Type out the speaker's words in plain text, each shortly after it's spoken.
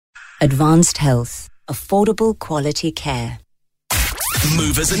Advanced health, affordable quality care.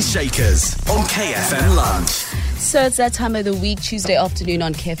 Movers and Shakers on KFM Lunch. So it's that time of the week, Tuesday afternoon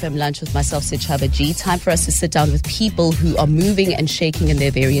on KFM Lunch with myself, Sechaba G. Time for us to sit down with people who are moving and shaking in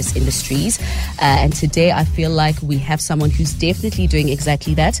their various industries. And today I feel like we have someone who's definitely doing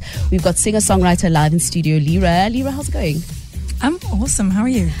exactly that. We've got singer-songwriter live in studio, Lira. Lira, how's it going? I'm awesome. How are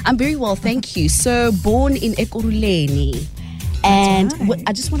you? I'm very well, thank you. So born in Ekurhuleni. And right.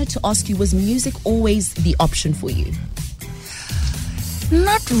 I just wanted to ask you, was music always the option for you?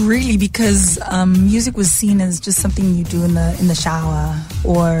 Not really, because music was seen as just something you do in the shower,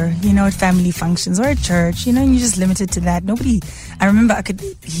 or at family functions or at church. And you're just limited to that. I remember I could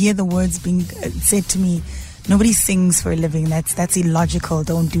hear the words being said to me. Nobody sings for a living. That's illogical.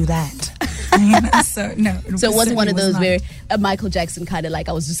 Don't do that. So no. So it wasn't one of those where Michael Jackson kind of like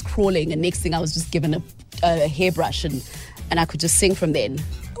I was just crawling, and next thing I was just given a hairbrush and I could just sing from then.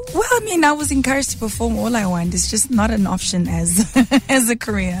 Well, I was encouraged to perform all I want. It's just not an option as a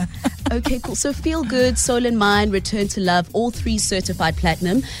career. Okay, cool. So Feel Good, Soul and Mind, Return to Love, all 3 certified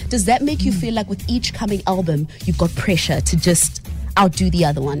platinum. Does that make you feel like with each coming album, you've got pressure to just outdo the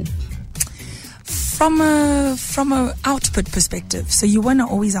other one? From a output perspective, so you want to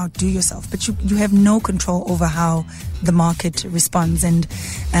always outdo yourself, but you have no control over how the market responds, and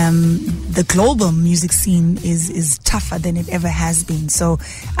the global music scene is tougher than it ever has been. So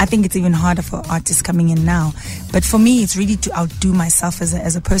I think it's even harder for artists coming in now. But for me, it's really to outdo myself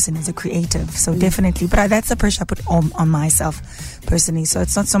as a person, as a creative. So definitely, but that's the pressure I put on myself personally. So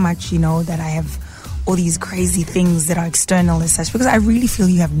it's not so much that I have all these crazy things that are external as such, because I really feel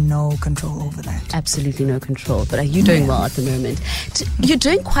you have no control over that. Absolutely no control. But are you doing well at the moment? You're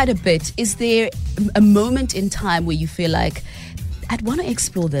doing quite a bit. Is there a moment in time where you feel like, I'd want to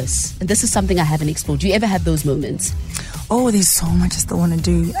explore this, and this is something I haven't explored? Do you ever have those moments? Oh, there's so much I still want to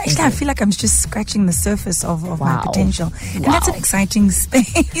do. Actually, I feel like I'm just scratching the surface of my potential. And that's an exciting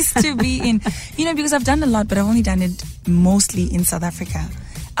space to be in. Because I've done a lot, but I've only done it mostly in South Africa.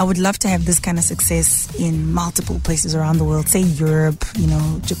 I would love to have this kind of success in multiple places around the world. Say Europe,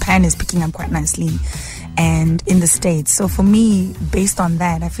 Japan is picking up quite nicely, and in the States. So for me, based on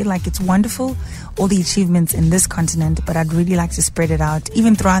that, I feel like it's wonderful, all the achievements in this continent, but I'd really like to spread it out,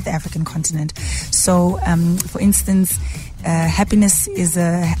 even throughout the African continent. So, for instance, Happiness is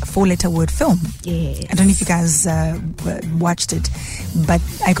a 4-letter word film. Yes. I don't know if you guys watched it, but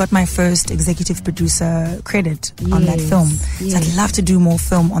I got my first executive producer credit on that film. Yes. So I'd love to do more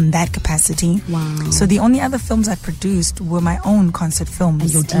film on that capacity. Wow. So the only other films I produced were my own concert films.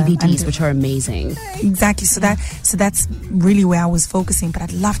 And your DVDs, which are amazing. Exactly. So that's really where I was focusing. But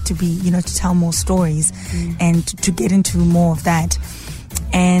I'd love to be, to tell more stories and to get into more of that.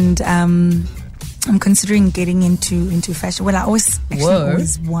 And I'm considering getting into fashion. Well, I always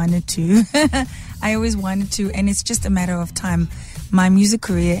wanted to. I always wanted to, and it's just a matter of time. My music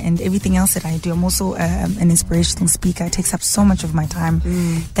career and everything else that I do, I'm also an inspirational speaker. It takes up so much of my time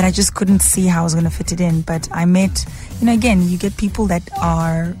that I just couldn't see how I was going to fit it in. But I met, again, you get people that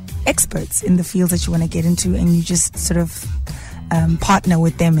are experts in the fields that you want to get into, and you just sort of partner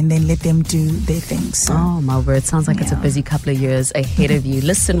with them and then let them do their things. So, oh my word, sounds like it's a busy couple of years ahead of you.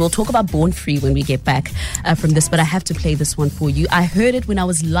 Listen, we'll talk about Born Free when we get back from this, but I have to play this one for you. I heard it when I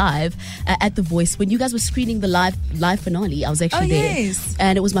was live at The Voice, when you guys were screening the live finale. I was actually there. Yes.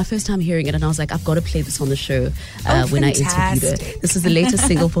 And it was my first time hearing it, and I was like, I've got to play this on the show when I interviewed her. This is the latest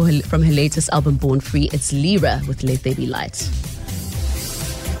single from her latest album, Born Free. It's Lira with Let There Be Light.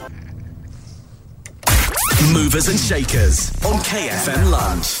 Movers and Shakers on KFM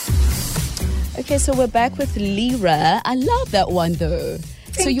Lunch. Okay, so we're back with Lira. I love that one though.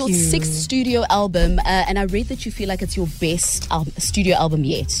 So your 6th studio album, and I read that you feel like it's your best studio album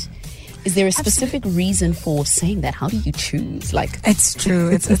yet. Is there a specific reason for saying that? How do you choose? It's true.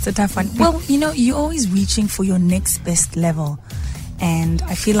 It's a tough one. Well, you're always reaching for your next best level. And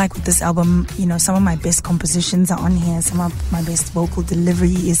I feel like with this album, some of my best compositions are on here. Some of my best vocal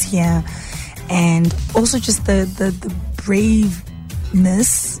delivery is here. And also just the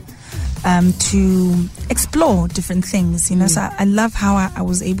braveness to explore different things, So I love how I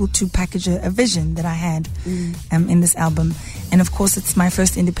was able to package a vision that I had in this album. And of course, it's my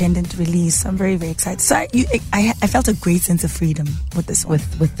first independent release. So I'm very, very excited. So I felt a great sense of freedom with this one.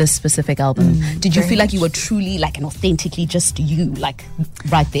 With this specific album. Did you feel like you were truly and authentically just you,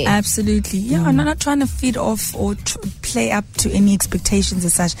 right there? Absolutely. Yeah, I'm not trying to feed off or play up to any expectations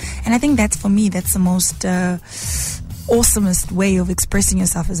as such. And I think that's, for me, that's the most awesomest way of expressing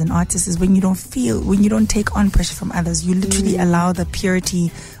yourself as an artist, is when you don't take on pressure from others. You literally allow the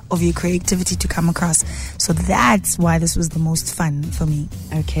purity of your creativity to come across. So that's why this was the most fun for me.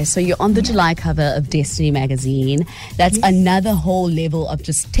 Okay, so you're on the July cover of Destiny magazine. That's another whole level of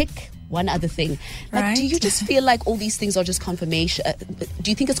just tick. One other thing, like, do you just feel like all these things are just confirmation? Do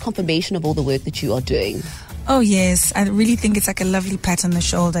you think it's confirmation of all the work that you are doing? Oh, yes. I really think it's like a lovely pat on the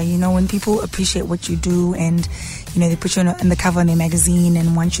shoulder. You know, when people appreciate what you do and, you know, they put you on the cover on their magazine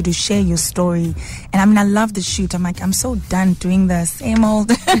and want you to share your story. And I mean, I love the shoot. I'm like, I'm so done doing the same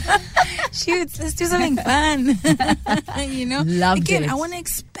old shoots. Let's do something fun. You know? Loved Again, it. I want to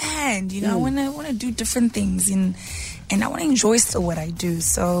expand. You know, I want to do different things and I want to enjoy still what I do.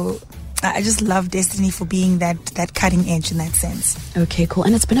 So I just love Destiny for being that cutting edge in that sense. Okay, cool.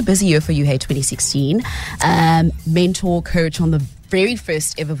 And it's been a busy year for you, hey, 2016. Mentor, coach on the very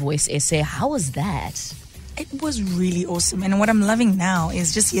first ever voice essay. How was that? It was really awesome. And what I'm loving now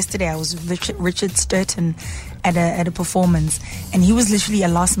is just yesterday I was with Richard Sturton at a performance, and he was literally a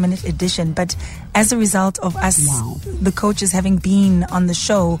last minute addition. But as a result of us, the coaches having been on the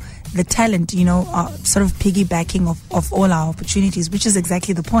show, the talent, you know, are sort of piggybacking of all our opportunities, which is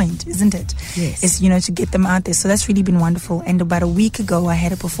exactly the point, isn't it? Yes. Is, you know, to get them out there. So that's really been wonderful. And about a week ago, I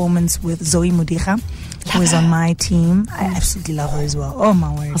had a performance with Zoe Mudiga, who is on my team. I absolutely love her as well. Oh,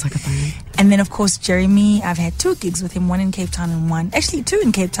 my word. I was like a fan. And then, of course, Jeremy, I've had 2 gigs with him, one in Cape Town and actually 2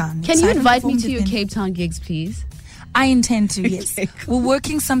 in Cape Town. Can So you I haven't invite me performed to with your him. Cape Town gigs, please? I intend to, yes. Okay, cool. We're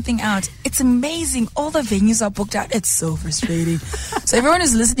working something out. It's amazing. All the venues are booked out. It's so frustrating. So everyone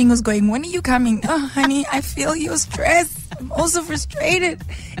who's listening was going, when are you coming? Oh, honey, I feel your stress. I'm also frustrated.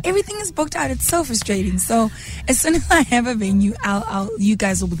 Everything is booked out. It's so frustrating. So as soon as I have a venue, you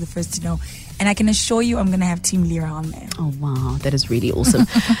guys will be the first to know. And I can assure you I'm going to have Team Lyra on there. Oh, wow. That is really awesome.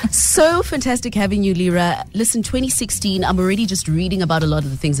 So fantastic having you, Lyra. Listen, 2016, I'm already just reading about a lot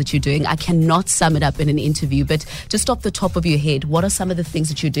of the things that you're doing. I cannot sum it up in an interview, but just off the top of your head, what are some of the things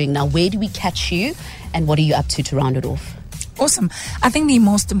that you're doing now? Where do we catch you? And what are you up to round it off? Awesome. I think the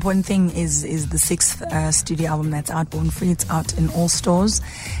most important thing is the 6th studio album that's out, Born Free. It's out in all stores.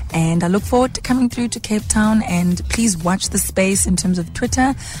 And I look forward to coming through to Cape Town. And please watch the space in terms of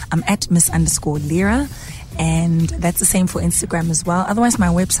Twitter. I'm at Miss_Lyra. And that's the same for Instagram as well. Otherwise, my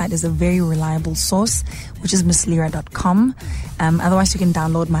website is a very reliable source, which is MissLyra.com. Otherwise, you can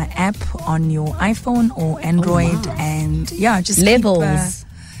download my app on your iPhone or Android. Oh, wow. And yeah, just Levels.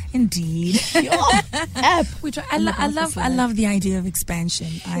 Indeed. App. Which I love the idea of expansion.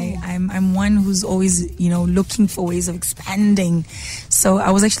 I'm one who's always, you know, looking for ways of expanding. So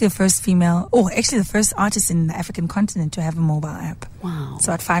I was actually the first artist in the African continent to have a mobile app. Wow.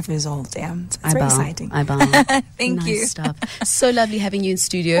 So at 5 years old, yeah. So it's very exciting. I bow. Thank Nice you. stuff. So lovely having you in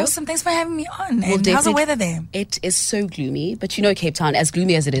studio. Awesome. Thanks for having me on. Well, And how's the definitely- weather there? It is so gloomy, but you know, Cape Town, as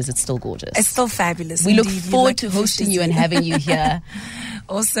gloomy as it is, it's still gorgeous. It's still fabulous. We look indeed. You forward lucky to hosting fishes. you and having you here.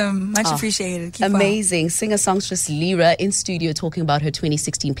 Awesome. Much appreciated. Keep Amazing. Singer-songstress Lyra in studio talking about her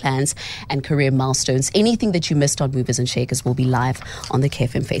 2016 plans and career milestones. Anything that you missed on Movers and Shakers will be live on the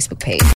KFM Facebook page.